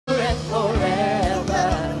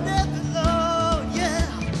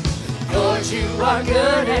are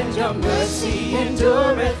good and your mercy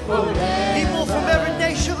endureth forever. People from every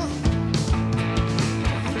nation.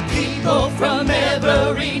 People from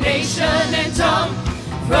every nation and tongue,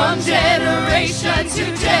 from generation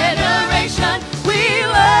to generation, we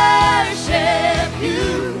worship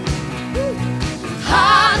you.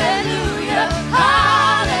 Hallelujah,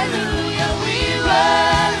 hallelujah, we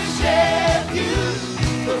worship you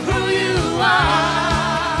for who you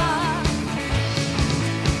are.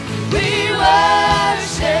 We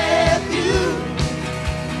worship you.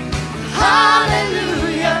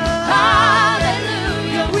 Hallelujah,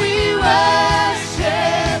 hallelujah, we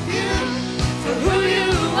worship you for who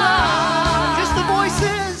you are. Just the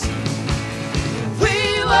voices. We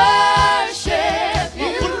worship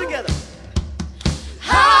you. Put them together.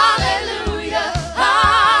 Hallelujah,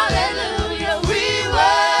 hallelujah, we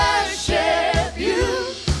worship you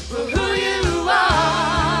for who you are.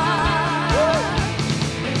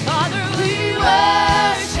 Father, we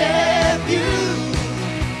worship you.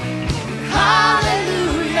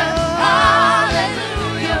 Hallelujah,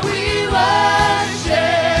 hallelujah, we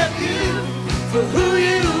worship you for who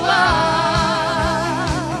you are.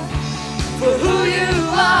 For who you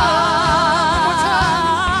are.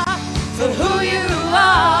 For who you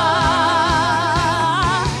are.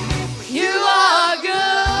 You are good.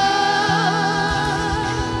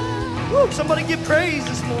 Woo, somebody give praise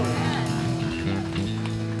this morning.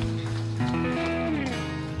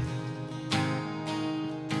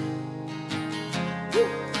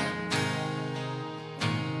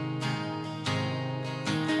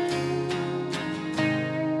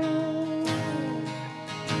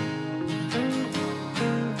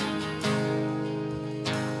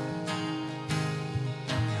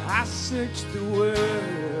 I searched the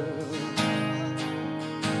world,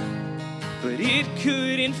 but it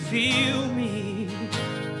couldn't fill me.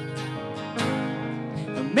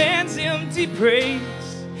 A man's empty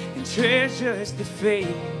praise and treasures that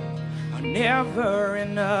fade are never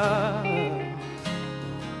enough.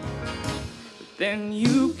 But then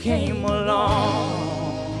you came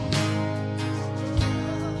along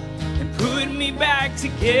and put me back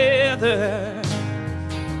together.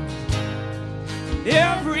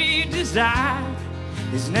 Every desire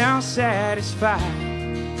is now satisfied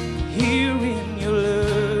here in your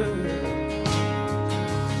love.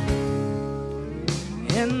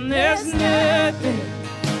 And there's nothing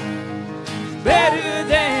better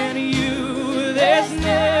than you. There's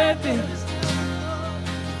nothing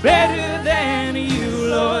better than you,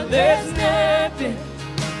 Lord. There's nothing,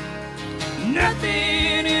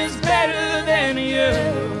 nothing is better than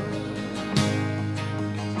you.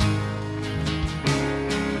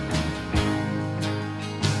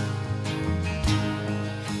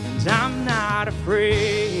 I'm not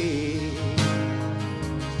afraid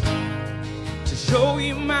to show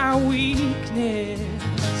you my weakness,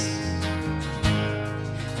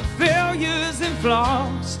 my failures and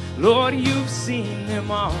flaws. Lord, you've seen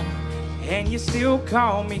them all, and you still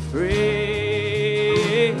call me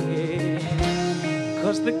friend.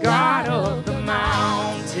 'Cause the God of the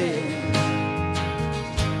mountain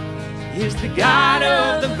is the God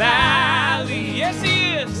of the valley. Yes,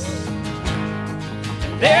 He is.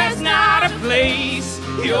 There's not a place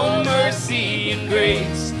your mercy and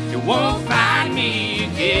grace you won't find me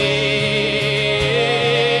again.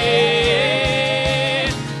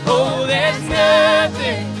 Oh, there's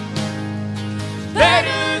nothing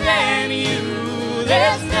better than you.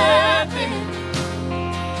 There's nothing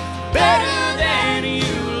better than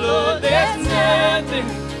you, Lord. There's nothing,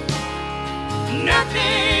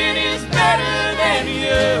 nothing is better than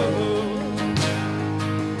you.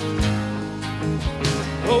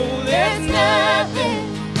 Oh, there's nothing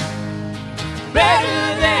better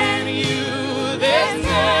than you. There's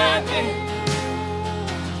nothing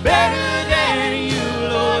better than you,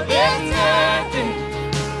 Lord. There's nothing,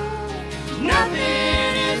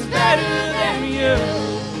 nothing is better than you.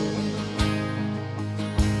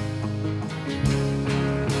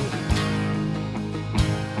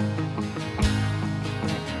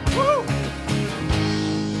 Woo!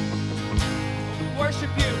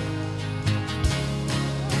 Worship you.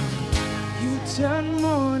 Turn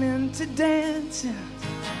mourning to dancing.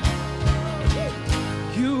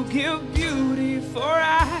 You give beauty for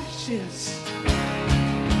ashes.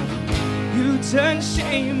 You turn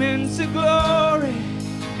shame into glory.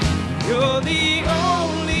 You're the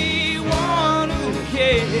only one who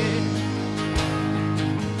cares.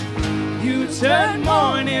 You turn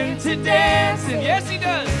mourning to dancing. Yes, He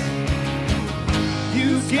does.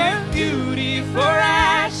 You give beauty for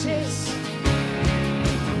ashes.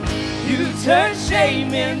 You turn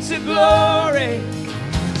shame into glory.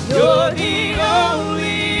 You're the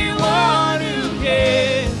only one who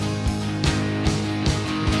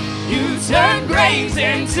turn graves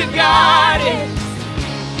into gardens.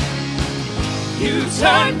 You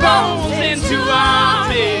turn bones into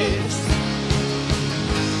armies.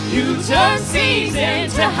 You turn seas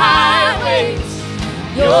into highways.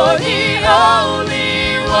 You're the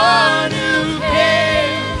only one who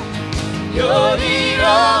can. You're the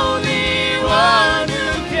only one who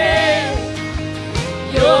can.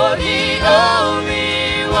 You're the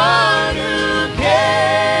only one who can.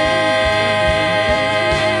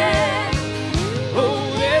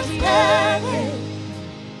 Oh, there's nothing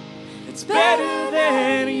that's better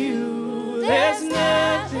than you. There's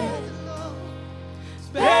nothing that's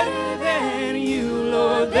better than you,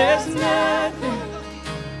 Lord. There's nothing.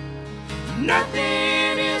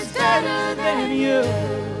 Nothing is better than you.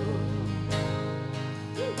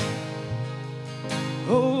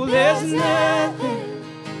 Oh, there's nothing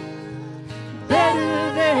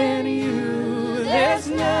better than you. There's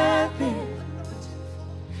nothing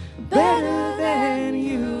better than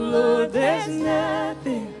you, Lord. There's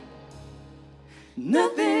nothing.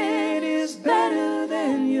 Nothing is better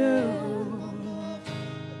than you.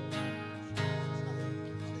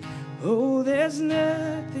 Oh, there's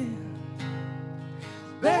nothing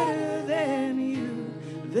better than you.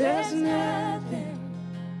 There's nothing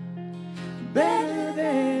better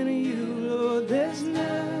than you, Lord. There's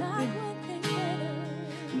nothing.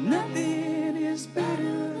 Nothing is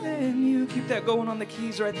better than you. Keep that going on the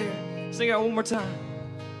keys right there. Sing it out one more time.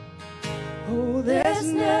 Oh, there's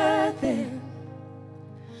nothing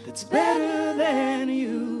that's better than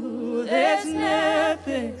you. There's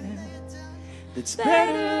nothing that's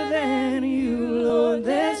better than you, Lord.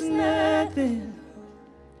 There's nothing.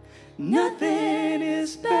 Nothing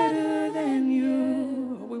is better than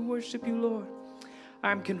you. We worship you, Lord.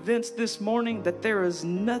 I'm convinced this morning that there is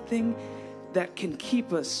nothing that can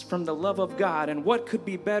keep us from the love of God. And what could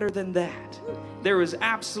be better than that? There is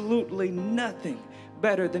absolutely nothing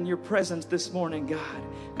better than your presence this morning, God.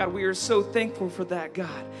 God, we are so thankful for that,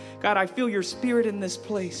 God. God, I feel your spirit in this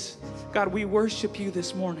place. God, we worship you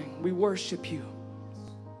this morning. We worship you.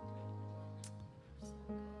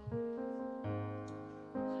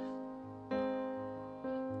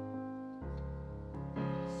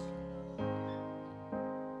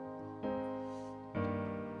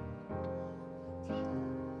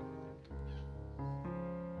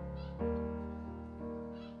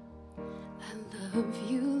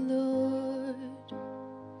 Of you, Lord.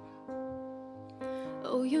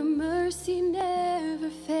 Oh, your mercy never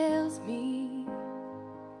fails me.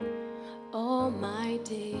 All my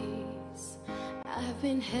days I've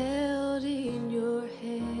been held in your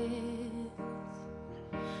hands.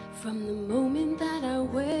 From the moment that I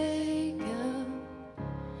wake up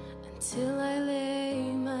until I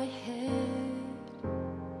lay my head,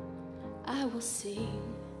 I will sing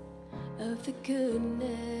of the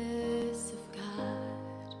goodness of God.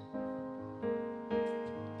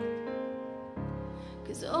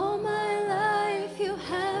 'Cause all my life you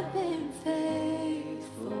have been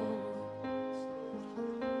faithful.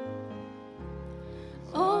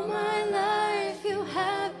 All my life you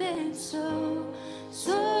have been so,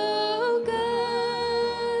 so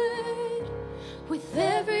good. With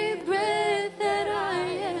every breath that I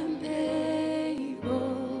am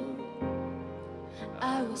able,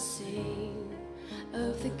 I will sing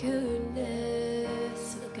of the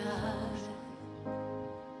goodness of God.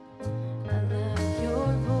 I love your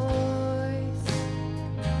voice.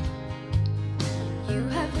 You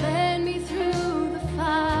have led me through the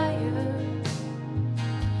fire.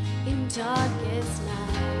 In darkest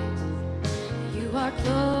night, you are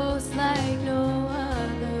close like no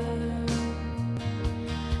other.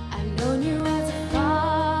 I've known you as a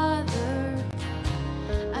father.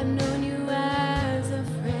 I've known you as a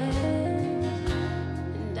friend.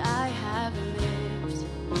 And I have lived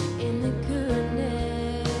in the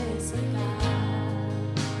goodness of God.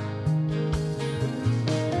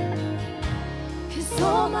 'Cause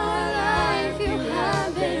all my life you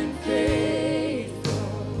have been faithful.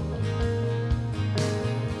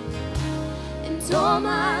 And all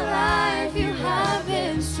my life you have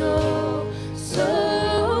been so, so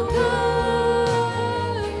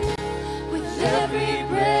good. With every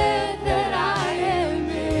breath that I am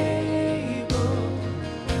able,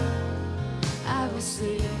 I will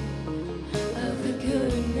sing of the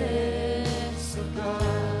goodness of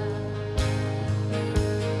God.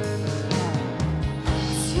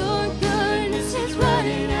 'Cause your goodness is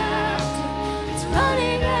running after, it's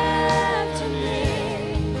running after me.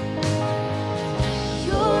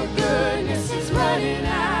 Your goodness is running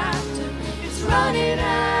after,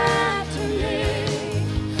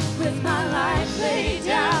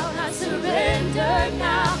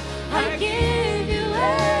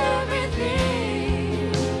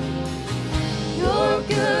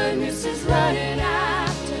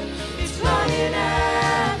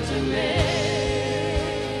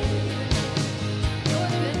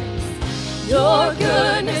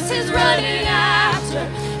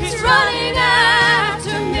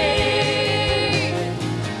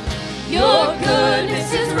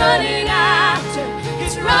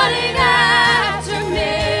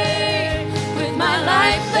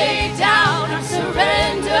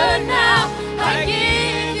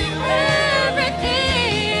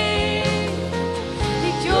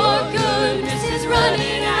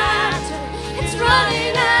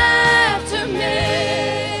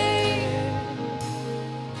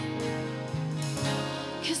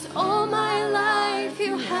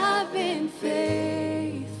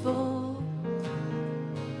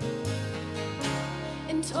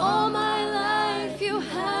 And all my life you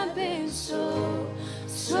have been so,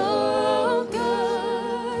 so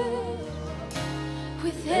good.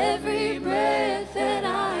 With every breath that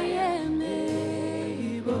I am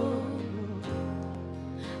able,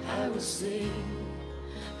 I will sing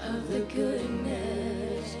of the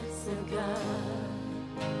goodness of God.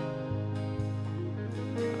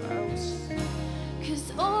 I will sing.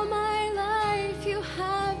 'Cause all my life you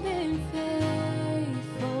have been faithful.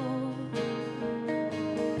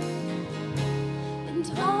 And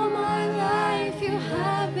all my life you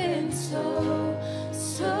have been so,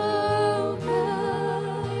 so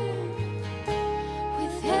good.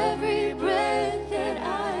 With every breath that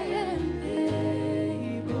I am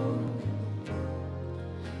able,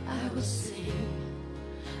 I will sing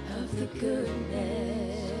of the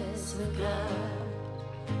goodness of God.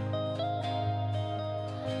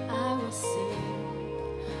 I will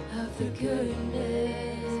sing of the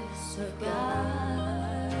goodness of God.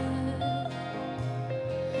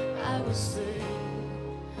 I will sing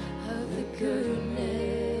of the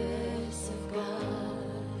goodness of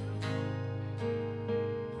God.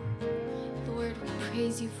 Lord, we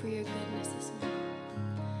praise you for your goodness this morning.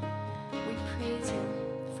 We praise you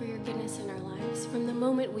for your goodness in our lives from the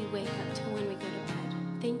moment we wake up till when we go to bed.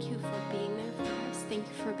 Thank you for being there for us. Thank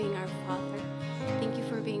you for being our Father. Thank you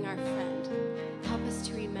for being our friend. Help us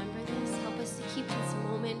to remember this. Help us to keep this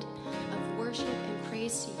moment of worship and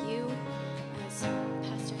praise to you as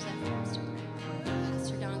Pastor Zeph comes to pray.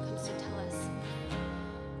 Pastor Don comes to tell us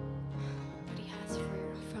what he has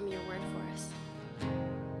from your word for us.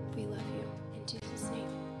 We love you. In Jesus' name.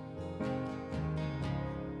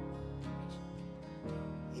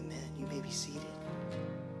 Amen. You may be seated.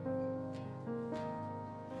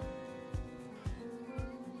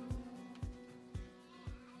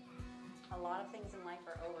 A lot of things in life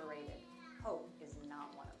are overrated. Hope is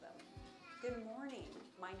not one of them. Good morning.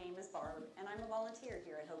 My name is Barb, and I'm a volunteer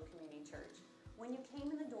here at Hope Community Church. When you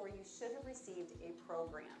came in the door, you should have received a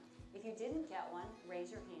program. If you didn't get one, raise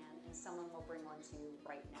your hand and someone will bring one to you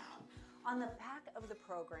right now. On the back of the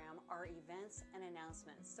program are events and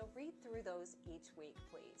announcements, so read through those each week,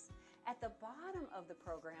 please. At the bottom of the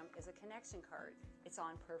program is a connection card. It's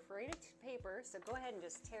on perforated paper, so go ahead and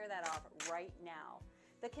just tear that off right now.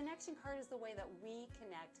 The connection card is the way that we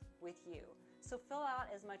connect with you. So fill out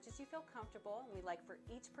as much as you feel comfortable, and we'd like for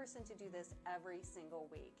each person to do this every single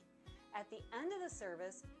week. At the end of the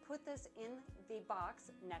service, put this in the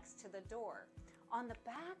box next to the door. On the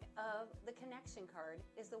back of the connection card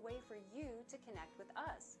is the way for you to connect with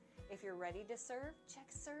us. If you're ready to serve,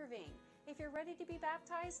 check serving. If you're ready to be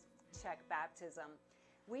baptized, check baptism.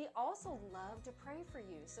 We also love to pray for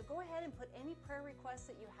you, so go ahead and put any prayer requests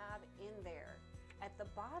that you have in there. At the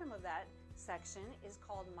bottom of that section is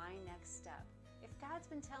called My Next Step. If God's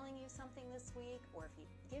been telling you something this week, or if He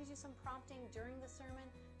gives you some prompting during the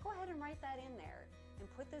sermon, go ahead and write that in there and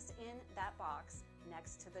put this in that box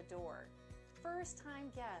next to the door.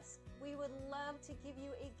 First-time guests, we would love to give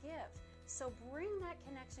you a gift. So bring that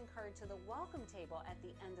connection card to the welcome table at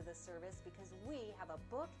the end of the service, because we have a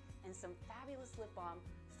book and some fabulous lip balm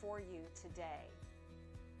for you today.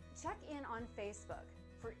 Check in on Facebook.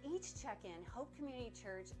 For each check-in, Hope Community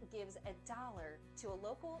Church gives $1 to a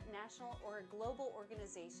local, national, or a global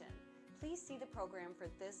organization. Please see the program for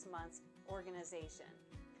this month's organization.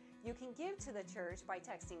 You can give to the church by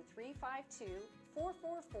texting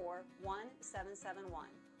 352-444-1771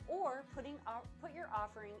 or put your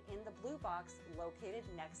offering in the blue box located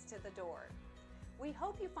next to the door. We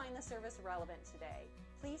hope you find the service relevant today.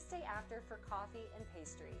 Please stay after for coffee and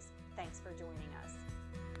pastries. Thanks for joining us.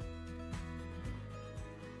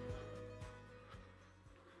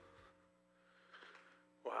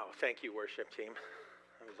 Wow, thank you, worship team.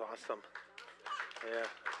 That was awesome. Yeah.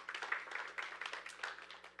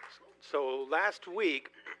 So last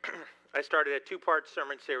week, I started a two-part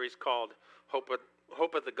sermon series called Hope of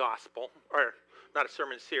the Gospel, or not a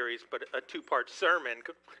sermon series, but a two-part sermon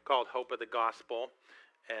called Hope of the Gospel.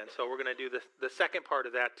 And so we're going to do the second part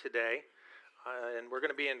of that today. And we're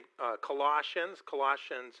going to be in Colossians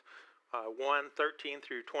 1:13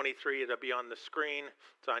 through 23. It'll be on the screen.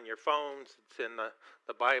 It's on your phones. It's in the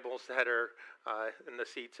Bibles that are in the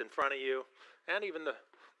seats in front of you, and even the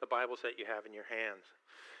Bibles that you have in your hands.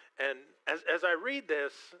 And as I read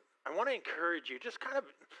this, I want to encourage you, just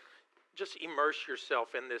immerse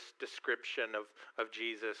yourself in this description of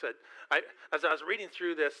Jesus. As I was reading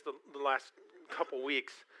through this the last couple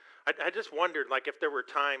weeks, I just wondered, like, if there were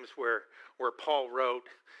times where Paul wrote,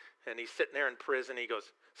 and he's sitting there in prison, he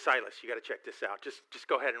goes, Silas, you got to check this out. Just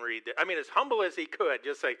go ahead and read it. I mean, as humble as he could,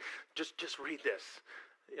 just say, just read this.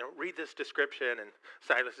 read this description, and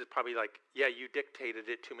Silas is probably like, yeah, you dictated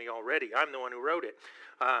it to me already. I'm the one who wrote it.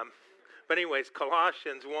 But anyways,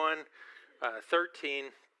 Colossians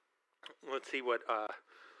 1:13. Let's see what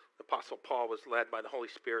Apostle Paul was led by the Holy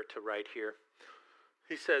Spirit to write here.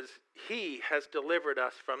 He says, He has delivered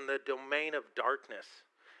us from the domain of darkness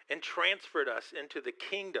and transferred us into the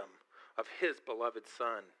kingdom of His beloved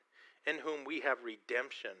Son, in whom we have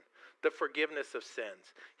redemption, the forgiveness of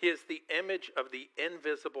sins. He is the image of the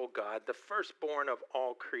invisible God, the firstborn of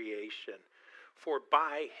all creation. For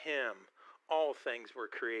by Him all things were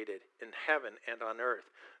created in heaven and on earth,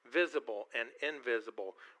 visible and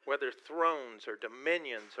invisible, whether thrones or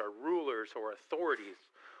dominions or rulers or authorities.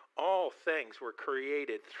 All things were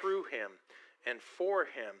created through Him and for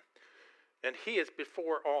Him. And He is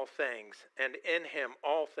before all things, and in Him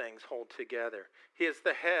all things hold together. He is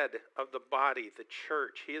the head of the body, the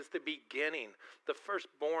church. He is the beginning, the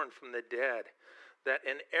firstborn from the dead, that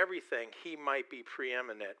in everything He might be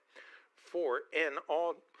preeminent. For in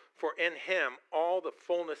Him all the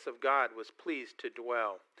fullness of God was pleased to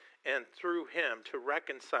dwell, and through Him to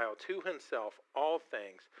reconcile to Himself all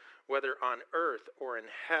things, whether on earth or in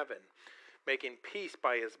heaven, making peace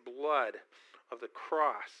by His blood of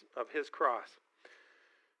His cross.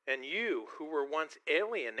 And you, who were once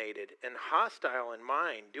alienated and hostile in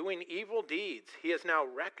mind, doing evil deeds, He is now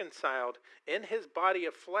reconciled in His body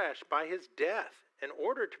of flesh by His death, in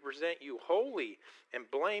order to present you holy and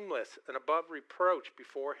blameless and above reproach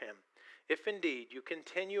before Him. If indeed you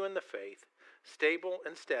continue in the faith, stable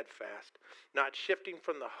and steadfast, not shifting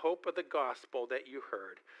from the hope of the gospel that you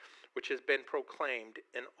heard, which has been proclaimed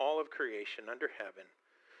in all of creation under heaven,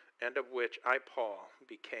 and of which I, Paul,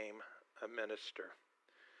 became a minister.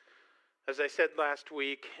 As I said last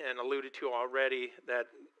week and alluded to already,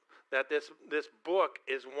 that this book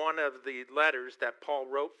is one of the letters that Paul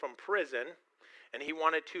wrote from prison, and he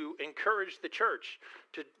wanted to encourage the church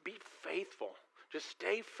to be faithful. Just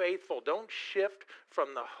stay faithful. Don't shift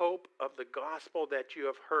from the hope of the gospel that you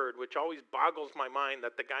have heard, which always boggles my mind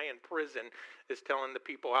that the guy in prison is telling the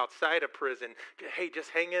people outside of prison, hey, just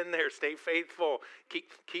hang in there, stay faithful,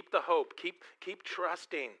 keep the hope, keep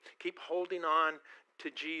trusting, keep holding on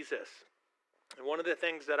to Jesus. And one of the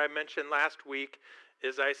things that I mentioned last week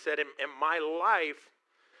is I said in my life,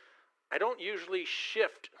 I don't usually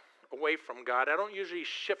shift away from God. I don't usually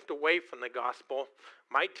shift away from the gospel.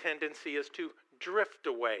 My tendency is to drift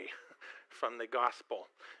away from the gospel.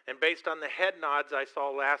 And based on the head nods I saw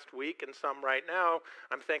last week and some right now,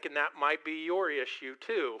 I'm thinking that might be your issue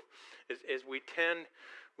too, is we tend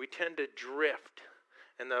to drift.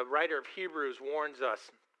 And the writer of Hebrews warns us,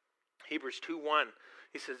 Hebrews 2:1,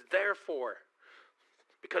 he says, therefore,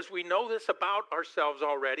 because we know this about ourselves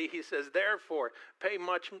already, he says, therefore, pay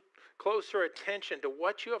much closer attention to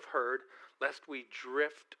what you have heard, lest we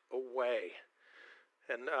drift away.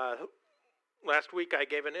 And last week I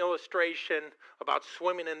gave an illustration about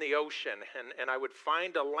swimming in the ocean, and I would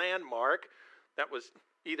find a landmark that was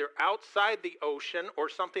either outside the ocean or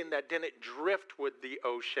something that didn't drift with the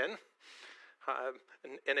ocean.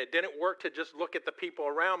 And it didn't work to just look at the people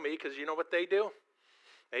around me, because you know what they do?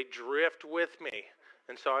 They drift with me.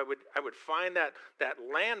 And so I would find that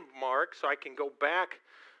landmark so I can go back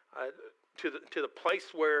to the place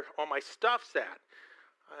where all my stuff's at.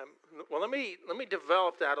 Well, let me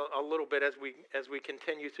develop that a little bit as we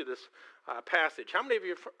continue through this passage. How many of you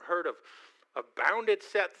have heard of bounded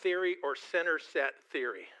set theory or center set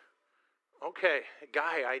theory? Okay,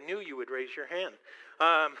 Guy, I knew you would raise your hand.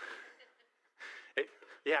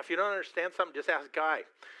 If you don't understand something, just ask Guy.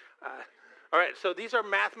 All right, so these are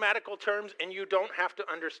mathematical terms, and you don't have to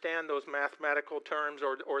understand those mathematical terms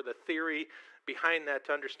or the theory behind that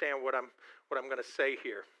to understand what I'm going to say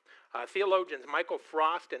here. Theologians Michael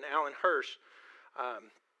Frost and Alan Hirsch,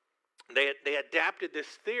 they adapted this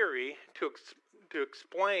theory to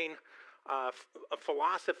explain a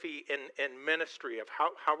philosophy in ministry of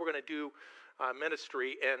how we're going to do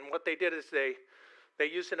ministry. And what they did is they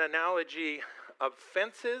used an analogy of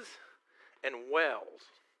fences and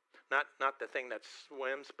wells. Not the thing that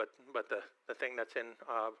swims, but the thing that's in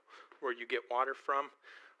where you get water from.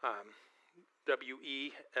 WELLS.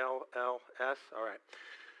 All right.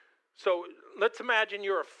 So let's imagine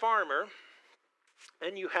you're a farmer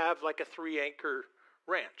and you have like a 3-acre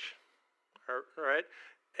ranch. All right.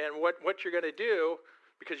 And what you're going to do,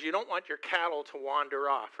 because you don't want your cattle to wander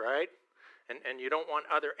off, right? And you don't want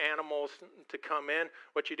other animals to come in,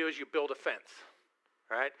 what you do is you build a fence.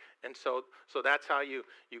 Right? And so that's how you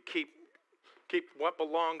keep what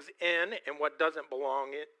belongs in and what doesn't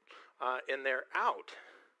belong in there out.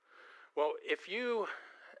 Well, if you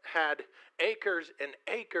had acres and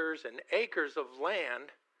acres and acres of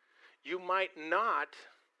land you might not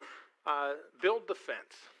build the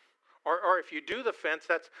fence. Or if you do the fence,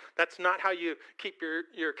 that's not how you keep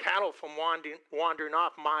your cattle from wandering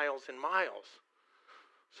off miles and miles.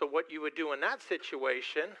 So what you would do in that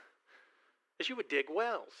situation is you would dig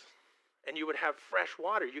wells, and you would have fresh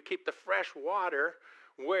water. You keep the fresh water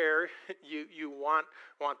where you want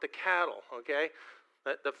the cattle, okay?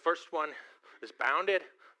 The first one is bounded.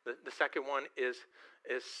 The second one is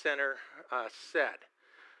center set.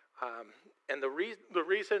 And the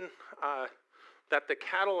reason that the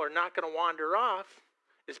cattle are not going to wander off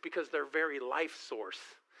is because their very life source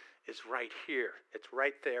is right here. It's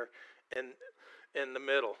right there in the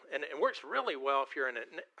middle. And it works really well if you're in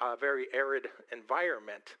a very arid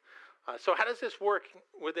environment. So how does this work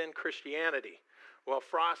within Christianity? Well,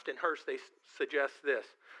 Frost and Hurst, they suggest this.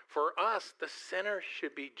 For us, the center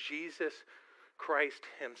should be Jesus Christ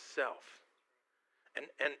himself.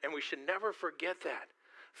 And we should never forget that.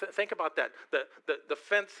 Think about that. The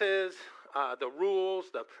fences, the rules,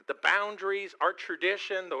 the boundaries, our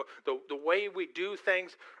tradition, the way we do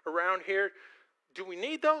things around here. Do we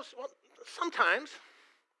need those? Well, sometimes.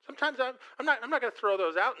 Sometimes I'm not going to throw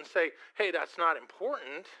those out and say, hey, that's not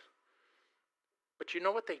important. But you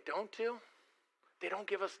know what they don't do? They don't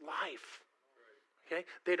give us life. Okay?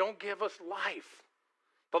 They don't give us life.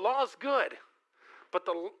 The law is good, but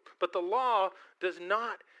the law does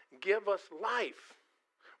not give us life.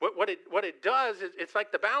 What it does is it's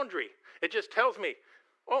like the boundary. It just tells me,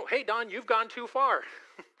 oh, hey, Don, you've gone too far.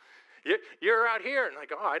 You're out here. And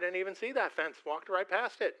like, oh, I didn't even see that fence. Walked right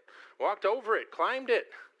past it. Walked over it. Climbed it.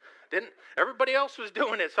 Everybody else was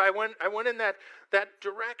doing it, so I went in that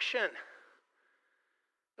direction.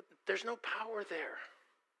 But there's no power there.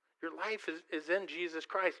 Your life is in Jesus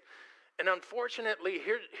Christ. And unfortunately,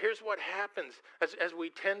 here's what happens. As we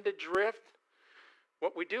tend to drift,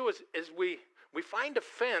 what we do is we find a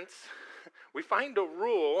fence, we find a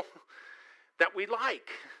rule that we like.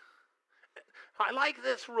 I like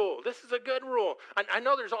this rule. This is a good rule. I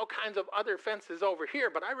know there's all kinds of other fences over here,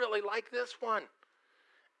 but I really like this one.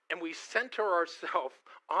 And we center ourselves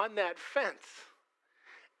on that fence.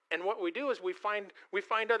 And what we do is we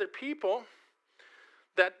find other people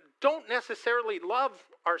that don't necessarily love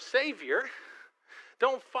our Savior,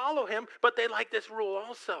 don't follow him, but they like this rule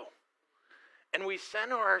also. And we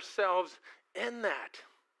center ourselves in that.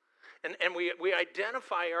 And we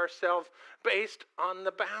identify ourselves based on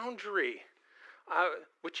the boundary,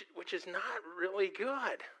 which is not really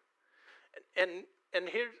good. And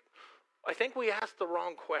here, I think we ask the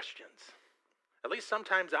wrong questions. At least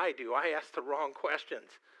sometimes I do. I ask the wrong questions.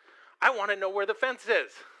 I want to know where the fence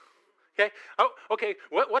is. Okay. Oh, okay.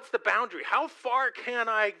 What's the boundary? How far can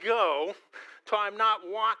I go till I'm not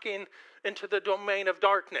walking into the domain of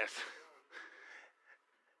darkness?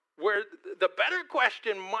 Where the better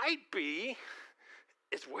question might be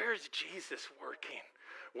is, where is Jesus working?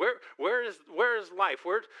 Where is life?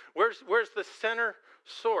 Where's the center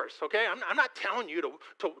source? Okay. I'm not telling you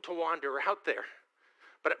to wander out there,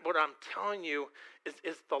 but what I'm telling you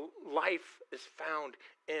is the life is found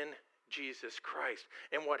in Jesus Christ.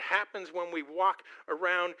 And what happens when we walk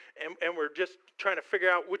around and we're just trying to figure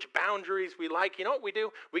out which boundaries we like, you know what we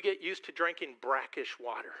do? We get used to drinking brackish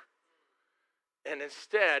water. And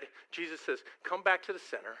instead, Jesus says, come back to the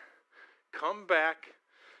center. Come back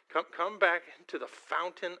to the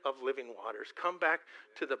fountain of living waters. Come back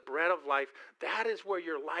to the bread of life. That is where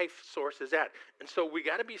your life source is at. And so we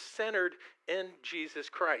got to be centered in Jesus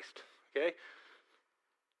Christ. Okay?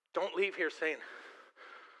 Don't leave here saying,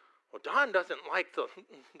 well, Don doesn't like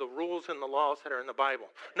the rules and the laws that are in the Bible.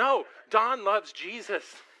 No, Don loves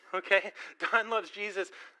Jesus. Okay? Don loves Jesus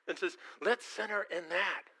and says, let's center in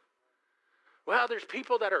that. Well, there's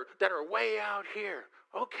people that are way out here.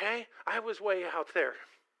 Okay, I was way out there.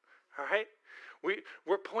 All right?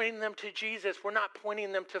 We're pointing them to Jesus. We're not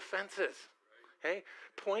pointing them to fences. Okay?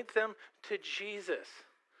 Point them to Jesus.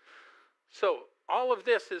 So all of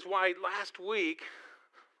this is why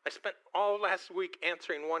I spent all last week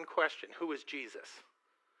answering one question. Who is Jesus?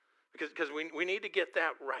 Because we need to get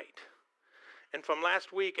that right. And from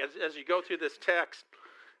last week, as you go through this text,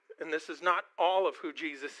 and this is not all of who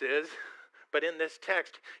Jesus is, but in this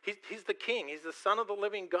text, he's the king. He's the Son of the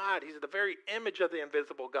living God. He's the very image of the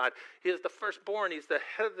invisible God. He is the firstborn. He's the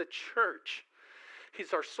head of the church.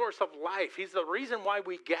 He's our source of life. He's the reason why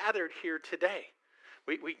we gathered here today.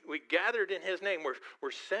 We gathered in his name.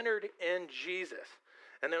 We're centered in Jesus.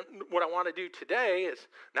 And then what I want to do today is,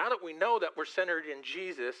 now that we know that we're centered in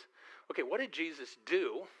Jesus, okay, what did Jesus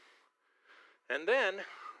do? And then,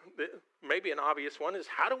 maybe an obvious one is,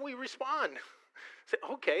 how do we respond? Say,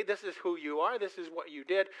 okay, this is who you are. This is what you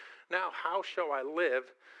did. Now, how shall I live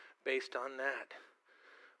based on that.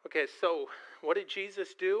 Okay, so what did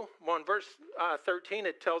Jesus do? Well, in verse 13,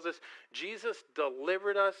 it tells us Jesus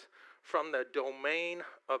delivered us from the domain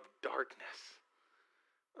of darkness.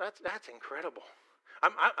 That's incredible.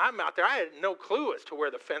 I'm out there. I had no clue as to where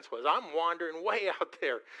the fence was. I'm wandering way out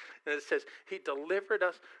there. And it says, he delivered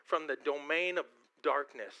us from the domain of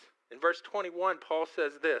darkness. In verse 21, Paul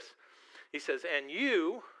says this. He says, and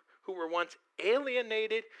you who were once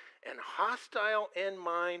alienated and hostile in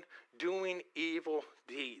mind, doing evil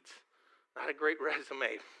deeds. Not a great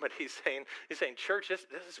resume, but he's saying, church, this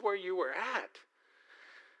is where you were at.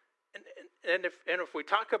 And if we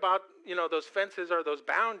talk about, those fences or those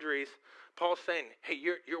boundaries, Paul's saying, hey,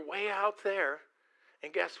 you're way out there,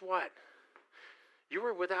 and guess what? You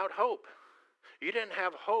were without hope. You didn't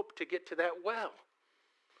have hope to get to that well.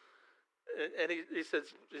 And he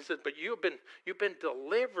says, but you've been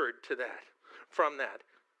delivered from that.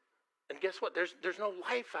 And guess what? There's no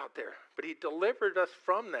life out there. But he delivered us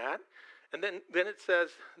from that. And then it says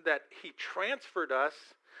that he transferred us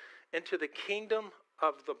into the kingdom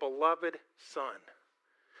of the beloved Son.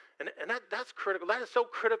 And that's critical. That is so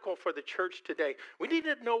critical for the church today. We need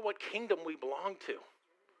to know what kingdom we belong to.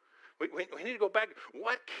 We need to go back.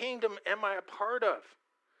 What kingdom am I a part of?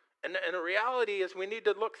 And the reality is we need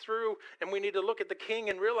to look through and we need to look at the king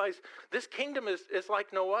and realize this kingdom is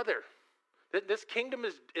like no other. This kingdom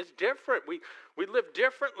is different. We live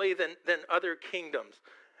differently than other kingdoms.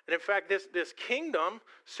 And in fact, this kingdom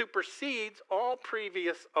supersedes all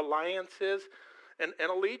previous alliances and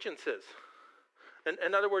allegiances.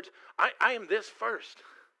 In other words, I am this first.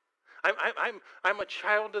 I'm a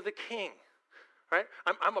child of the king. Right?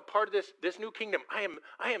 I'm a part of this new kingdom. I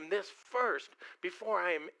am this first before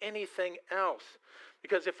I am anything else.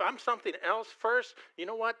 Because if I'm something else first, you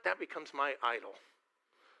know what? That becomes my idol.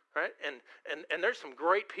 Right? And there's some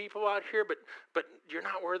great people out here, but you're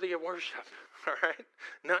not worthy of worship. All right?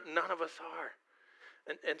 None of us are.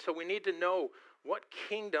 And so we need to know what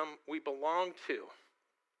kingdom we belong to.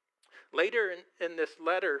 Later in this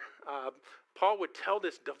letter, Paul would tell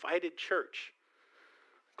this divided church.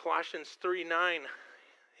 Colossians 3:9,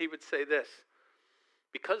 he would say this.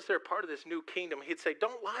 Because they're part of this new kingdom, he'd say,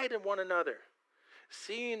 don't lie to one another.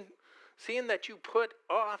 Seeing that you put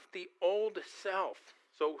off the old self.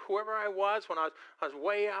 So whoever I was when I was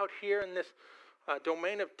way out here in this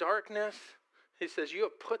domain of darkness, he says, you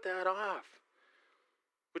have put that off.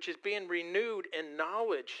 Which is being renewed in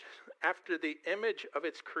knowledge after the image of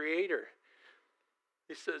its creator.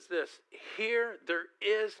 He says this, here there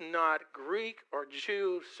is not Greek or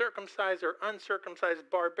Jew, circumcised or uncircumcised,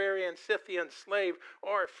 barbarian, Scythian, slave,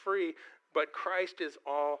 or free, but Christ is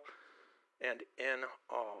all and in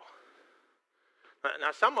all.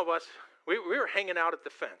 Now some of us, we were hanging out at the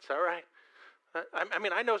fence, all right?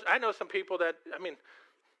 I know some people that,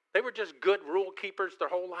 they were just good rule keepers their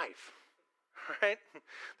whole life, right?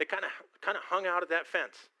 They kind of hung out at that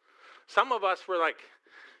fence. Some of us were like,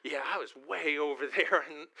 yeah, I was way over there,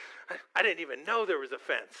 and I didn't even know there was a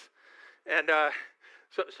fence. And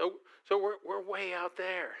so we're way out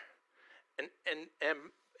there.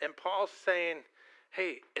 And Paul's saying,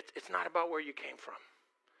 hey, it's not about where you came from.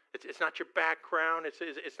 It's not your background.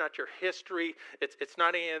 It's not your history. It's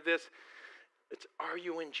not any of this. It's, are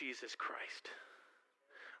you in Jesus Christ?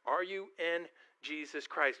 Are you in Jesus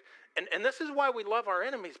Christ? And this is why we love our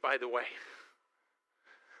enemies, by the way.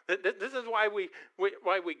 This is why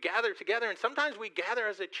we gather together. And sometimes we gather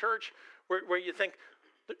as a church where you think,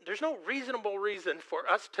 there's no reasonable reason for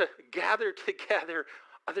us to gather together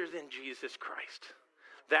other than Jesus Christ.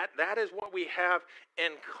 That is what we have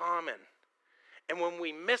in common. And when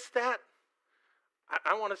we miss that,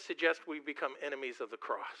 I want to suggest we become enemies of the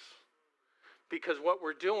cross. Because what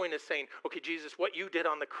we're doing is saying, okay, Jesus, what you did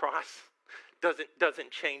on the cross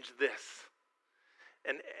doesn't change this.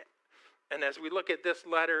 And as we look at this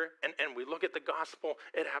letter and we look at the gospel,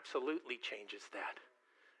 it absolutely changes that.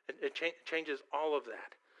 It changes all of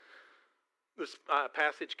that. This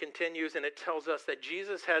passage continues and it tells us that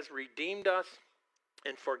Jesus has redeemed us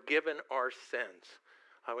and forgiven our sins.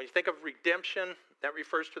 When you think of redemption, that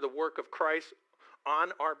refers to the work of Christ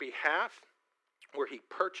on our behalf, where he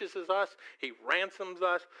purchases us, he ransoms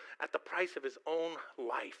us at the price of his own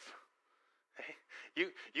life. Okay?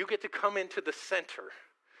 You get to come into the center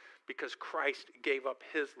because Christ gave up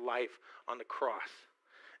his life on the cross.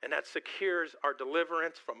 And that secures our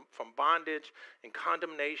deliverance from bondage and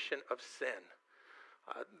condemnation of sin.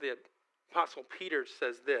 The Apostle Peter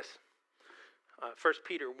says this, 1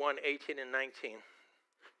 Peter 1:18 and 19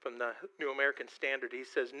 from the New American Standard. He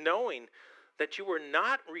says, knowing that you were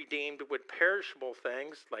not redeemed with perishable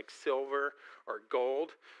things like silver or gold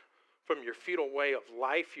from your feudal way of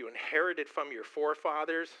life you inherited from your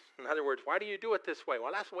forefathers. In other words, why do you do it this way?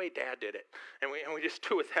 Well, that's the way Dad did it, and we just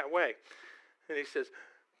do it that way. And he says,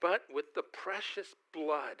 but with the precious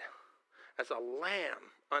blood, as a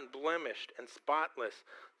lamb, unblemished and spotless,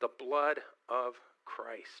 the blood of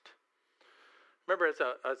Christ. Remember,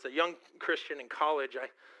 as a young Christian in college,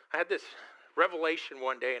 I had this revelation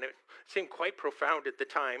one day, and it seemed quite profound at the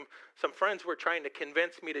time. Some friends were trying to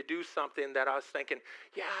convince me to do something that I was thinking,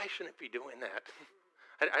 yeah, I shouldn't be doing that.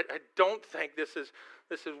 I don't think this is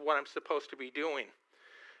what I'm supposed to be doing.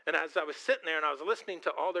 And as I was sitting there and I was listening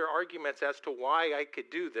to all their arguments as to why I could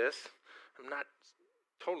do this, I'm not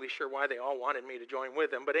totally sure why they all wanted me to join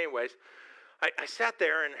with them, but anyways, I sat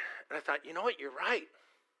there and I thought, you know what, you're right.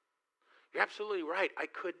 You're absolutely right. I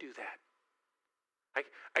could do that.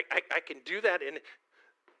 I can do that, and it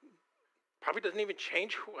probably doesn't even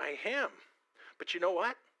change who I am. But you know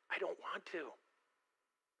what? I don't want to.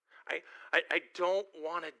 I don't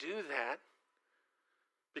want to do that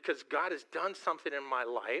because God has done something in my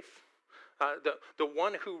life. The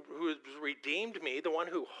one who has redeemed me, the one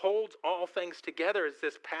who holds all things together, as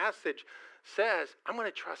this passage says, I'm going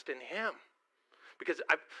to trust in him because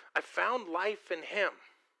I've found life in him.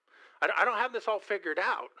 I don't have this all figured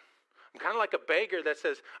out. I'm kind of like a beggar that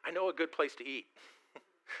says, I know a good place to eat.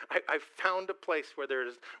 I've found a place where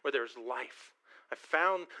there's life. I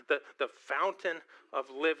found the fountain of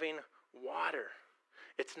living water.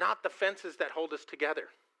 It's not the fences that hold us together.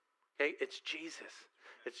 Okay? It's Jesus.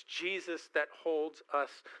 It's Jesus that holds us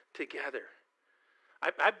together.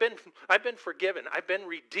 I've been forgiven. I've been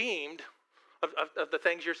redeemed of the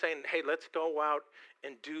things you're saying, hey, let's go out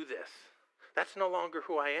and do this. That's no longer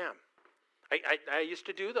who I am. I used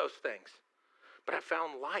to do those things, but I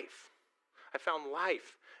found life. I found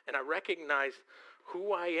life, and I recognize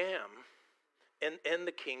who I am in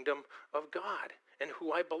the kingdom of God and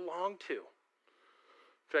who I belong to. In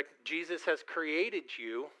fact, Jesus has created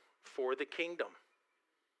you for the kingdom.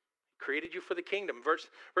 He created you for the kingdom. Verse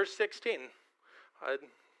 16.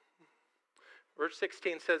 Verse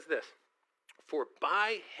 16 says this, for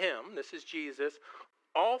by him, this is Jesus,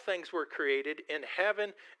 all things were created in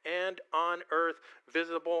heaven and on earth,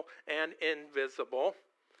 visible and invisible,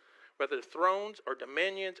 whether thrones or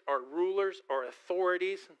dominions or rulers or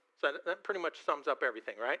authorities. So that pretty much sums up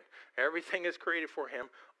everything, right? Everything is created for him.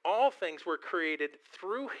 All things were created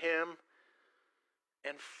through him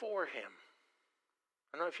and for him.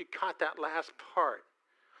 I don't know if you caught that last part.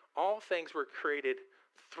 All things were created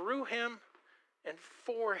through him and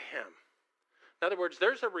for him. In other words,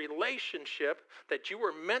 there's a relationship that you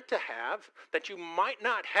were meant to have that you might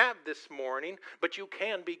not have this morning, but you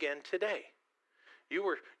can begin today. You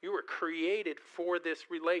were created for this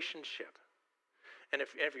relationship. And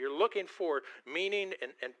if you're looking for meaning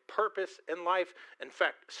and purpose in life, in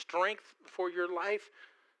fact, strength for your life,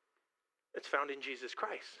 it's found in Jesus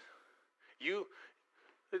Christ. You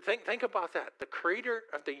think about that. The creator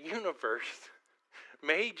of the universe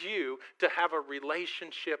made you to have a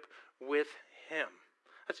relationship with him.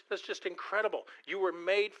 That's just incredible. You were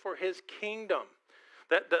made for his kingdom.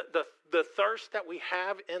 That the thirst that we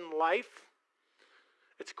have in life,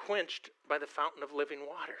 it's quenched by the fountain of living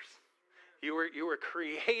waters. You were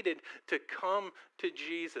created to come to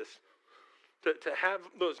Jesus, to have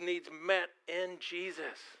those needs met in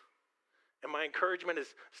Jesus. And my encouragement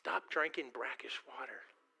is stop drinking brackish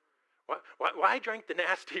water. Why drink the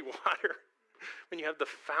nasty water when you have the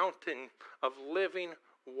fountain of living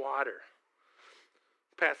water?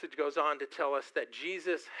 The passage goes on to tell us that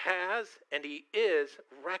Jesus has and he is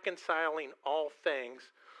reconciling all things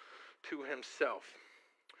to himself.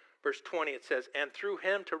 Verse 20, it says, and through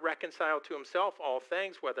him to reconcile to himself all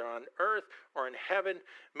things, whether on earth or in heaven,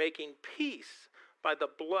 making peace by the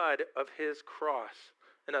blood of his cross.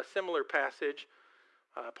 In a similar passage,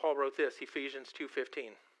 Paul wrote this, Ephesians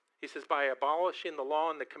 2:15. He says, by abolishing the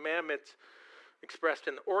law and the commandments expressed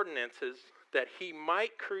in the ordinances, that he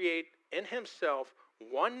might create in himself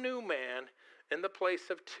one new man in the place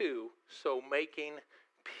of two, so making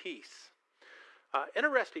peace.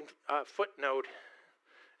 Interesting footnote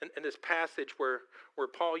in this passage where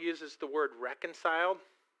Paul uses the word reconciled.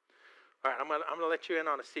 All right, I'm gonna let you in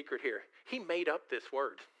on a secret here. He made up this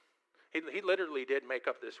word. He literally did make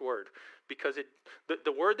up this word because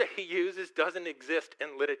the word that he uses doesn't exist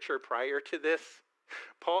in literature prior to this.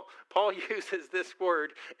 Paul uses this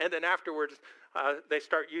word, and then afterwards they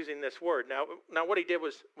start using this word. Now what he did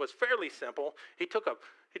was fairly simple. He took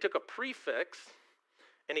a prefix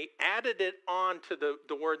and he added it on to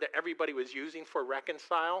the word that everybody was using for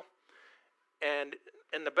reconcile. And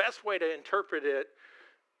the best way to interpret it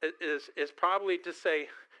is probably to say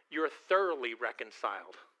you're thoroughly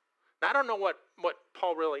reconciled. Now, I don't know what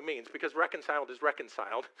Paul really means, because reconciled is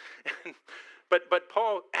reconciled. but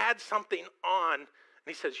Paul adds something on, and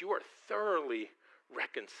he says, you are thoroughly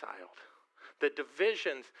reconciled. The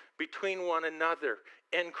divisions between one another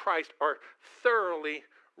in Christ are thoroughly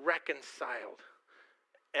reconciled.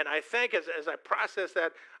 And I think as I process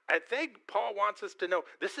that, I think Paul wants us to know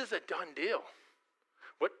this is a done deal.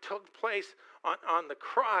 What took place on the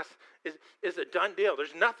cross is a done deal.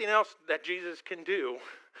 There's nothing else that Jesus can do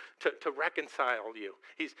to reconcile you.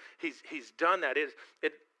 He's done that. It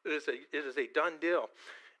is a done deal.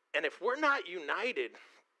 And if we're not united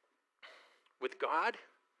with God,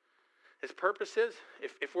 His purposes,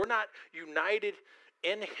 if we're not united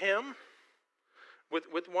in Him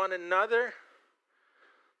with one another,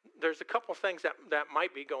 there's a couple things that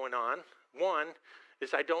might be going on. One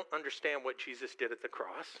is I don't understand what Jesus did at the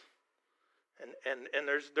cross. And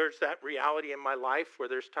there's that reality in my life where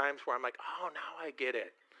there's times where I'm like, oh, now I get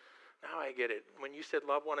it. Now I get it. When you said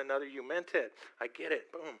love one another, you meant it. I get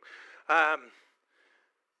it. Boom.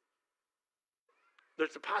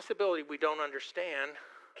 There's a possibility we don't understand,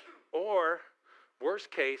 or worst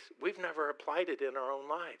case, we've never applied it in our own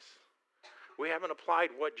lives. We haven't applied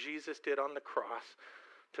what Jesus did on the cross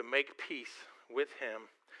to make peace with Him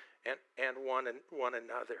and one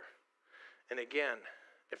another. And again,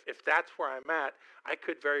 if that's where I'm at, I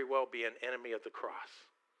could very well be an enemy of the cross,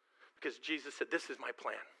 because Jesus said, this is my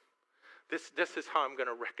plan. This is how I'm going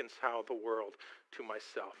to reconcile the world to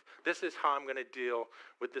myself. This is how I'm going to deal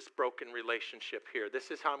with this broken relationship here.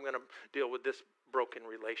 This is how I'm going to deal with this broken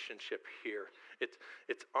relationship here.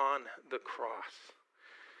 It's on the cross.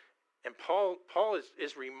 And Paul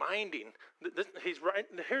is reminding,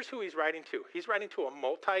 here's who he's writing to. He's writing to a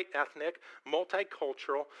multi-ethnic,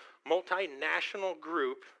 multicultural, multinational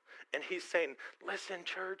group. And he's saying, listen,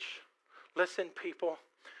 church, listen, people.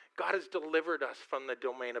 God has delivered us from the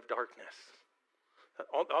domain of darkness.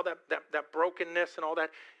 All that brokenness and all that,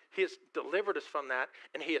 He has delivered us from that,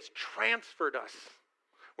 and He has transferred us.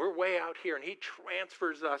 We're way out here, and He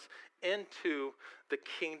transfers us into the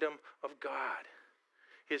kingdom of God.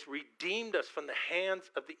 He has redeemed us from the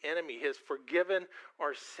hands of the enemy. He has forgiven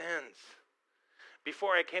our sins.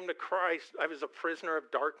 Before I came to Christ, I was a prisoner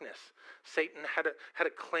of darkness. Satan had a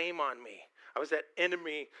claim on me. I was at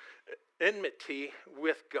enmity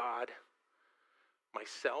with God,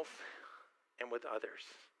 myself, and with others.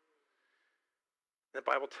 The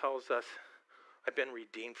Bible tells us I've been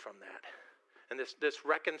redeemed from that. And this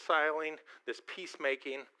reconciling, this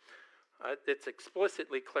peacemaking, it's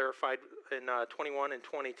explicitly clarified in 21 and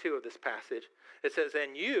 22 of this passage. It says,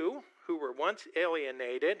 and you who were once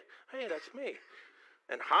alienated, hey, that's me,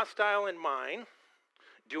 and hostile in mind,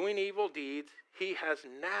 doing evil deeds, He has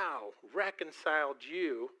now reconciled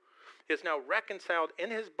you. He has now reconciled in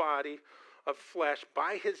His body of flesh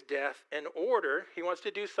by His death in order, He wants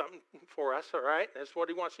to do something for us, all right? That's what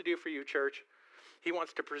He wants to do for you, church. He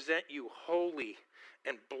wants to present you holy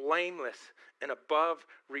and blameless and above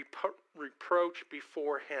reproach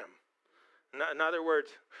before Him. In other words,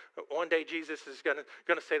 one day Jesus is going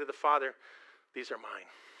to say to the Father, these are mine.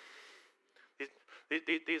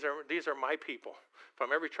 These are my people,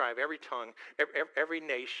 from every tribe, every tongue, every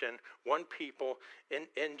nation, one people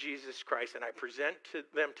in Jesus Christ. And I present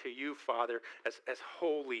them to you, Father, as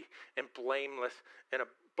holy and blameless and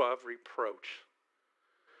above reproach.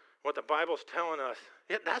 What the Bible's telling us,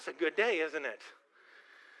 that's a good day, isn't it?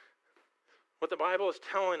 What the Bible is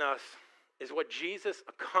telling us is what Jesus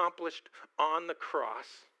accomplished on the cross.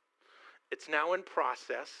 It's now in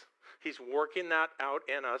process. He's working that out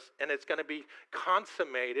in us, and it's going to be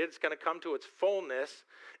consummated. It's going to come to its fullness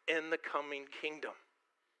in the coming kingdom.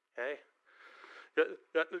 Okay?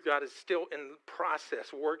 God is still in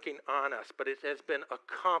process, working on us, but it has been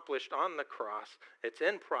accomplished on the cross. It's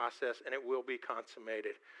in process, and it will be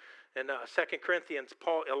consummated. In 2 Corinthians,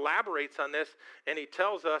 Paul elaborates on this, and he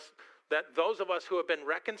tells us that those of us who have been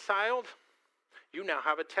reconciled, you now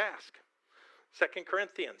have a task. 2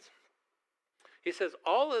 Corinthians. He says,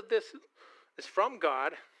 all of this is from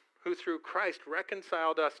God, who through Christ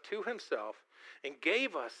reconciled us to Himself and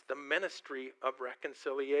gave us the ministry of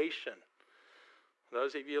reconciliation.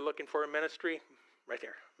 Those of you looking for a ministry, right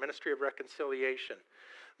there, ministry of reconciliation.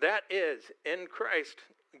 That is, in Christ,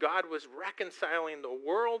 God was reconciling the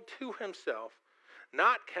world to Himself,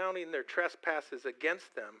 not counting their trespasses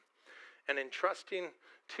against them, and entrusting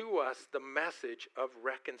to us the message of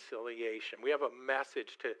reconciliation. We have a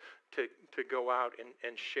message to go out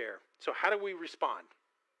and share. So how do we respond?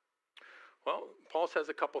 Well, Paul says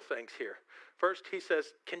a couple things here. First, he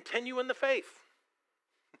says, continue in the faith.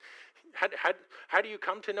 How do you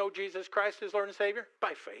come to know Jesus Christ as Lord and Savior?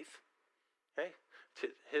 By faith. Okay? to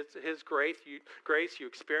his grace. You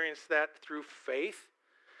experience that through faith.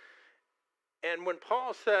 And when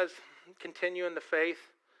Paul says continue in the faith,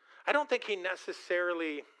 I don't think he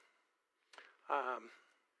necessarily,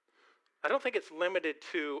 I don't think it's limited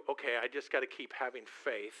to, okay, I just got to keep having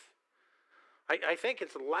faith. I think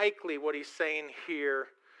it's likely what he's saying here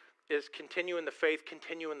is continue in the faith,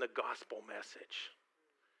 continue in the gospel message.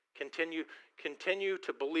 Continue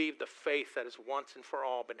to believe the faith that has once and for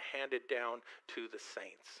all been handed down to the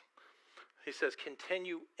saints. He says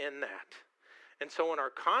continue in that. And so in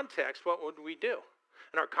our context, what would we do?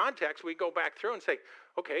 In our context, we go back through and say,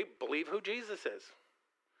 okay, believe who Jesus is.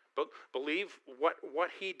 Believe what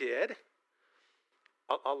he did.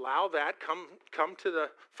 Allow that. Come to the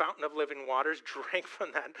fountain of living waters. Drink from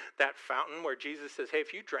that fountain where Jesus says, hey,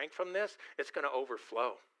 if you drank from this, it's going to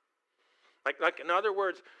overflow. Like in other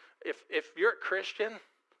words, if you're a Christian,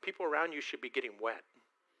 people around you should be getting wet.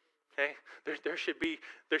 Okay? There should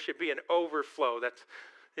be an overflow. That's,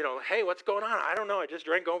 hey, what's going on? I don't know. I just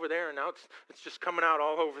drank over there, and now it's just coming out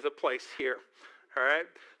all over the place here. All right.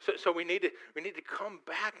 So we need to come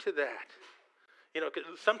back to that.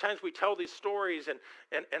 'Cause sometimes we tell these stories, and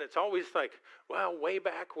it's always like, well, way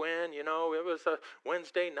back when, it was a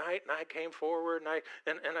Wednesday night, and I came forward,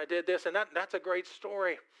 and I did this, and that's a great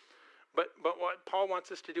story. But what Paul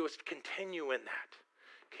wants us to do is to continue in that.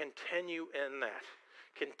 Continue in that.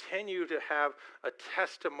 Continue to have a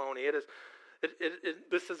testimony.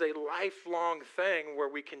 This is a lifelong thing where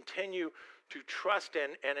we continue to trust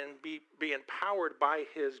in and be empowered by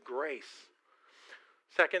his grace.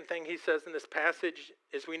 Second thing he says in this passage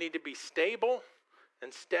is we need to be stable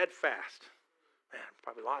and steadfast. Man, I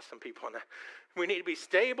probably lost some people on that. We need to be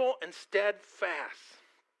stable and steadfast.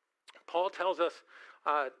 Paul tells us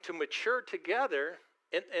to mature together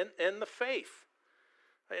in the faith.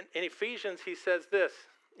 In Ephesians, he says this,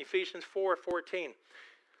 Ephesians 4:14.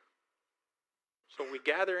 So we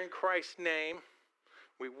gather in Christ's name,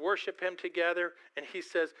 we worship him together, and he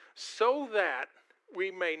says, so that we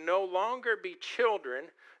may no longer be children,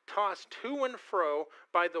 tossed to and fro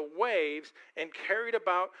by the waves and carried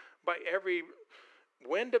about by every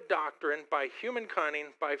wind of doctrine, by human cunning,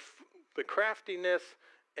 by the craftiness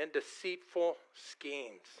and deceitful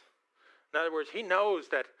schemes. In other words, he knows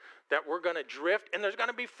that we're going to drift, and there's going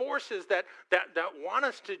to be forces that want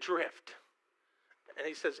us to drift. And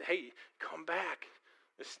he says, hey, come back.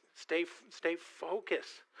 Stay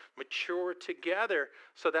focused. Mature together.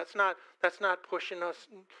 So that's not pushing us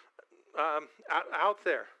out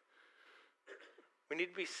there. We need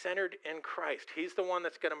to be centered in Christ. He's the one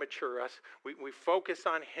that's going to mature us. We focus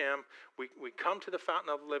on him. We come to the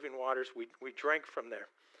fountain of living waters. We drink from there.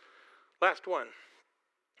 Last one.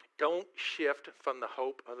 Don't shift from the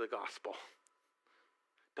hope of the gospel.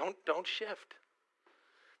 Don't shift.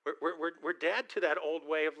 We're dead to that old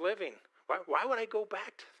way of living. Why would I go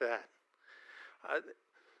back to that?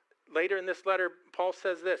 Later in this letter, Paul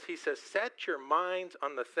says this. He says, set your minds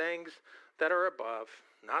on the things that are above,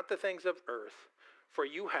 not the things of earth, for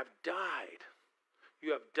you have died.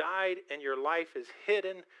 You have died, and your life is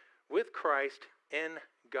hidden with Christ in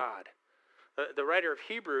God. The writer of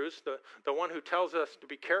Hebrews, the one who tells us to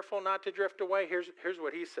be careful not to drift away, here's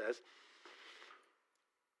what he says.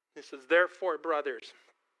 He says, therefore, brothers,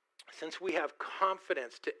 since we have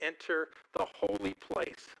confidence to enter the holy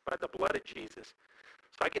place by the blood of Jesus,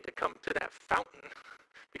 so I get to come to that fountain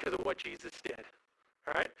because of what Jesus did.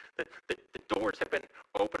 All right? The doors have been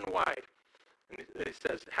opened wide. And he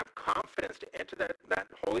says, have confidence to enter that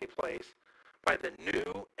holy place by the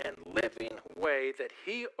new and living way that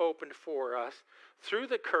he opened for us through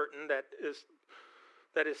the curtain that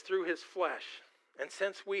is through his flesh. And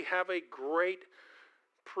since we have a great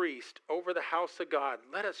priest over the house of God,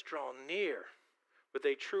 let us draw near with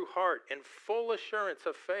a true heart and full assurance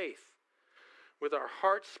of faith, with our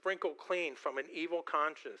hearts sprinkled clean from an evil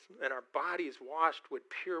conscience and our bodies washed with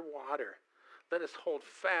pure water. Let us hold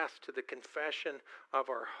fast to the confession of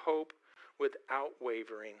our hope without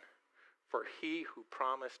wavering, for he who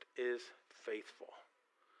promised is faithful.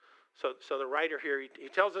 So the writer here, he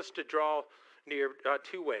tells us to draw near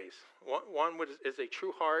two ways. One is a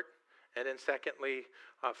true heart, and then secondly,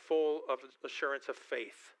 full of assurance of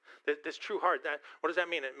faith. This true heart, what does that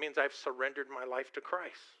mean? It means I've surrendered my life to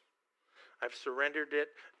Christ. I've surrendered it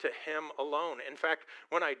to him alone. In fact,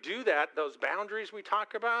 when I do that, those boundaries we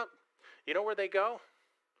talk about, you know where they go?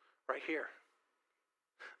 Right here.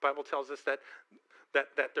 The Bible tells us that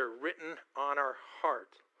they're written on our heart.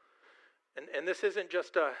 And this isn't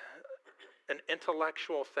just an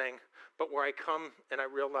intellectual thing, but where I come and I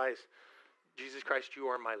realize, Jesus Christ, you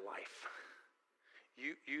are my life.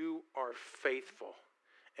 You are faithful.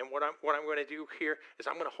 And what I'm going to do here is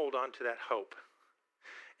I'm going to hold on to that hope.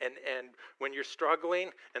 And when you're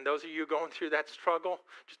struggling, and those of you going through that struggle,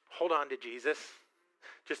 just hold on to Jesus.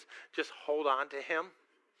 Just hold on to him.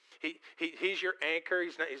 He's your anchor.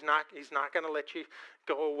 He's not going to let you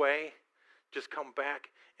go away. Just come back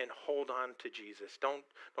and hold on to Jesus. Don't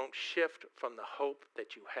shift from the hope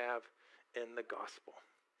that you have in the gospel.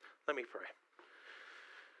 Let me pray.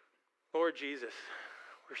 Lord Jesus,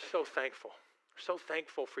 we're so thankful. We're so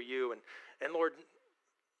thankful for you. And Lord,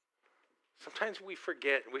 sometimes we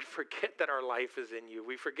forget that our life is in you.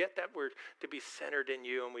 We forget that we're to be centered in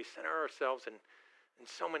you, and we center ourselves in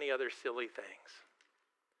so many other silly things.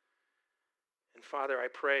 And Father, I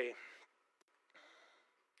pray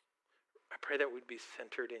that we'd be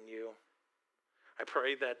centered in you. I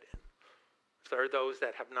pray that if there are those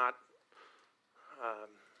that have not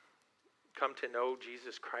come to know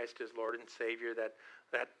Jesus Christ as Lord and Savior, that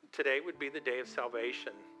today would be the day of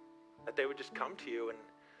salvation, that they would just come to you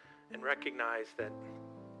and recognize that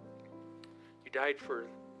you died for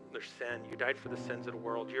their sin. You died for the sins of the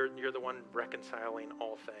world. You're the one reconciling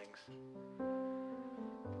all things.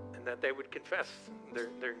 And that they would confess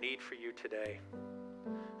their need for you today.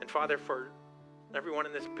 And Father, for everyone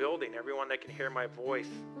in this building, everyone that can hear my voice,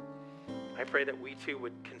 I pray that we too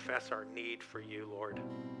would confess our need for you, Lord.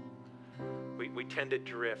 We tend to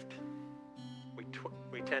drift.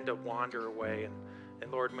 We tend to wander away.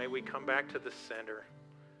 And Lord, may we come back to the center.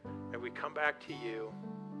 May we come back to you.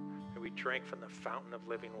 May we drink from the fountain of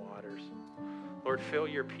living waters. Lord, fill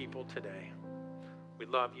your people today. We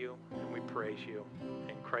love you and we praise you.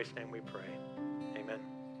 In Christ's name we pray. Amen.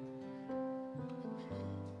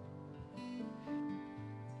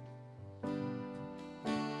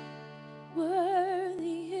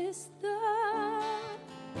 Worthy is the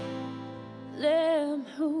Lamb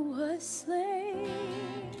who was slain.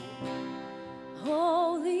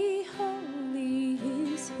 Holy, holy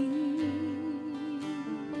is he.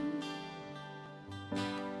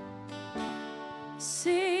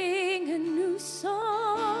 Sing a new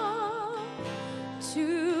song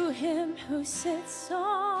to him who sits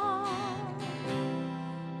on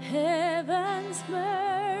heaven's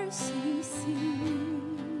mercy seat.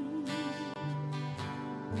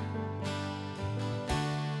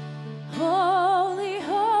 Holy,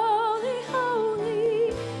 holy,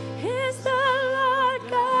 holy is the Lord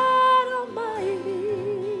God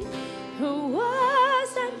Almighty, who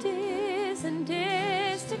was and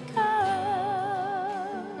is to come.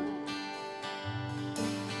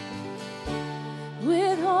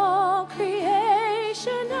 With all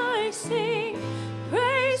creation I sing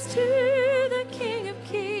praise to the King of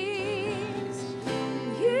Kings.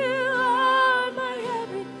 You are my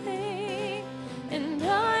everything, and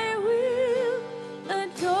I will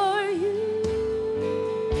adore you.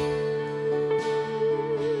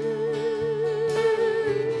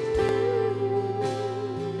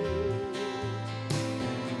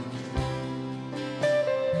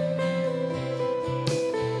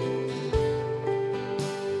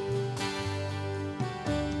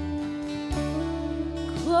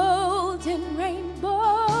 Clothed in rainbows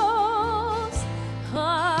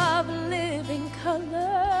of living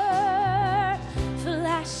color,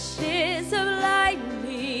 flashes of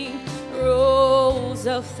lightning, rolls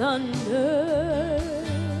of thunder.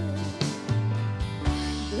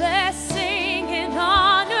 Blessing and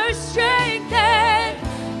honor, strength and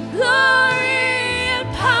glory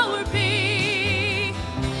and power be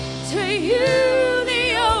to you,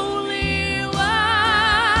 the only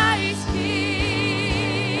wise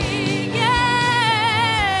King.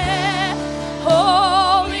 Yeah.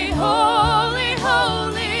 Holy, holy,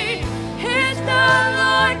 holy is the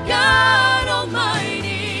Lord God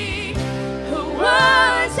Almighty, who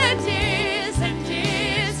was and is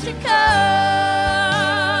to come.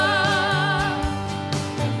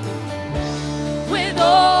 With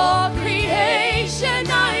all creation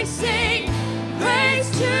I sing praise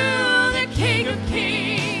to the King of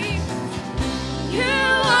Kings. You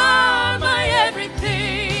are my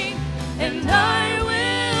everything, and I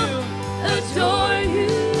will adore you.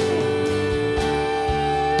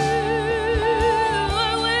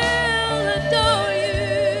 I will adore you.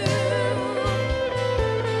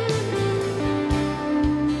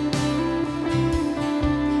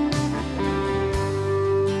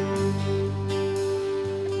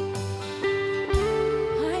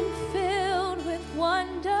 I'm filled with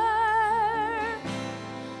wonder,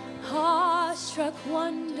 awestruck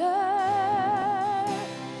wonder,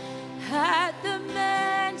 at the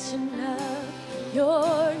mention of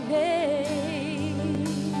your name.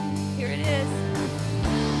 Here it is.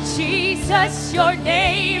 Jesus, your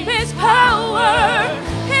name is power,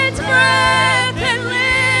 it's breath and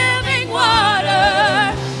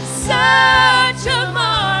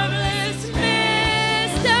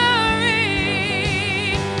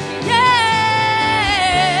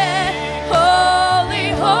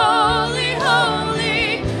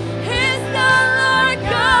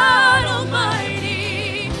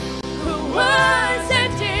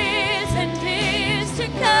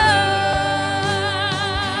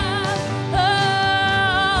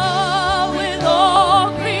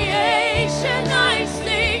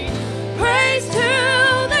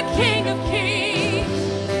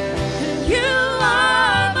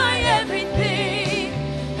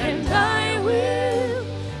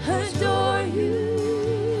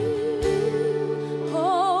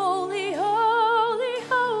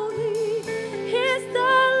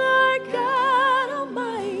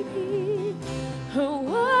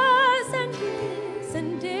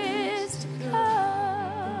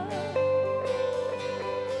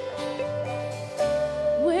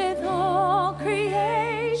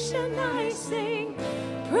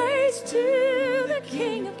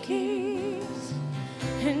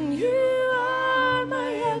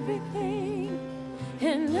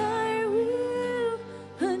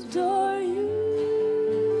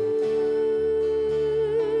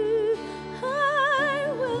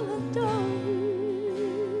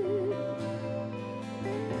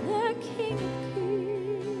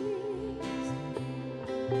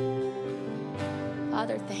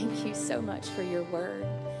Father, thank you so much for your word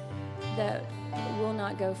that will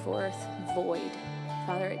not go forth void.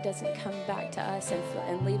 Father, it doesn't come back to us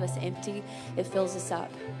and leave us empty. It fills us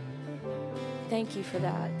up. Thank you for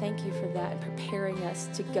that. Thank you for that, and preparing us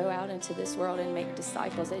to go out into this world and make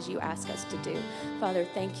disciples as you ask us to do. Father,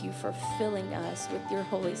 thank you for filling us with your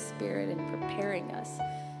Holy Spirit and preparing us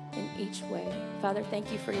in each way. Father,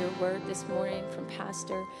 thank you for your word this morning from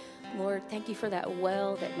Pastor. Lord, thank you for that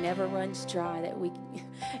well that never runs dry, that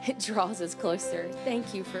it draws us closer.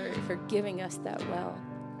 Thank you for giving us that well.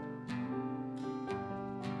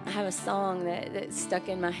 I have a song that stuck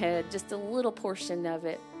in my head, just a little portion of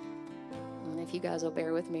it. And if you guys will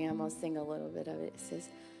bear with me, I'm going to sing a little bit of it. It says,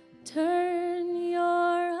 turn your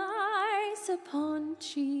eyes upon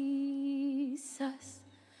Jesus.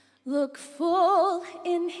 Look full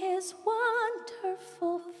in his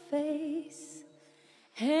wonderful face.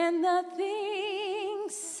 And the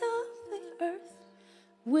things of the earth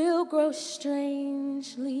will grow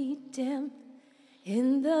strangely dim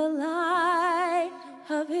in the light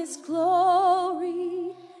of his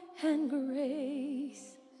glory and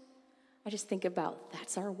grace. I just think about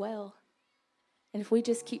that's our well. And if we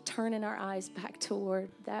just keep turning our eyes back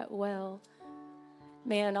toward that well,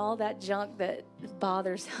 man, all that junk that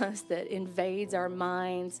bothers us, that invades our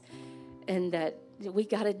minds, and that we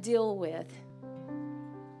got to deal with,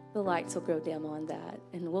 the lights will go dim on that.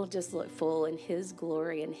 And we'll just look full in his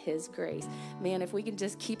glory and his grace. Man, if we can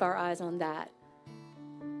just keep our eyes on that,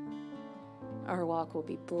 our walk will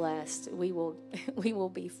be blessed. We will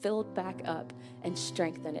be filled back up and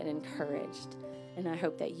strengthened and encouraged. And I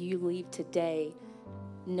hope that you leave today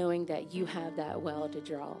knowing that you have that well to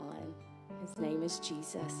draw on. His name is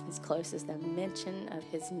Jesus. As close as the mention of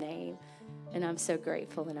his name. And I'm so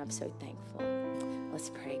grateful and I'm so thankful. Let's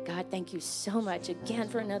pray. God, thank you so much again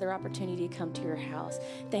for another opportunity to come to your house.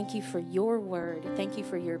 Thank you for your word. Thank you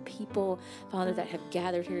for your people, Father, that have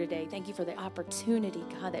gathered here today. Thank you for the opportunity,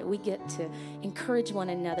 God, that we get to encourage one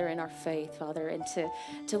another in our faith, Father, and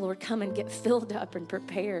to Lord, come and get filled up and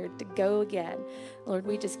prepared to go again. Lord,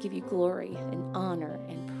 we just give you glory and honor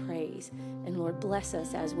and praise. And Lord, bless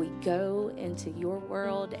us as we go into your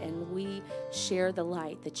world and we share the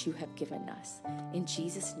light that you have given us. In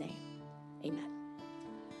Jesus' name, amen.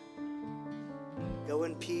 Go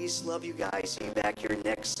in peace. Love you guys. See you back here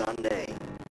next Sunday.